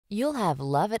You'll have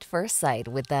love at first sight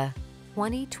with the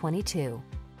 2022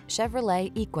 Chevrolet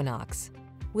Equinox.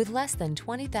 With less than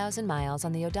 20,000 miles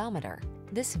on the odometer,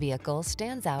 this vehicle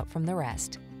stands out from the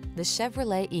rest. The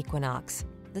Chevrolet Equinox,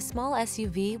 the small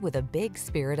SUV with a big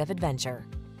spirit of adventure.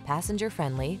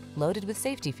 Passenger-friendly, loaded with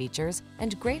safety features,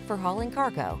 and great for hauling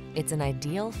cargo, it's an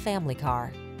ideal family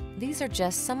car. These are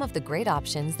just some of the great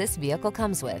options this vehicle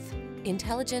comes with: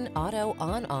 intelligent auto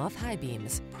on-off high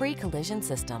beams, pre-collision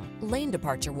system, lane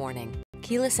departure warning,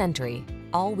 keyless entry,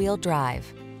 all-wheel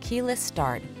drive, keyless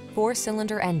start,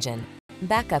 4-cylinder engine,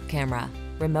 backup camera,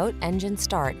 remote engine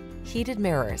start, heated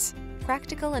mirrors.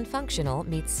 Practical and functional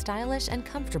meets stylish and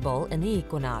comfortable in the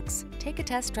Equinox. Take a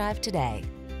test drive today.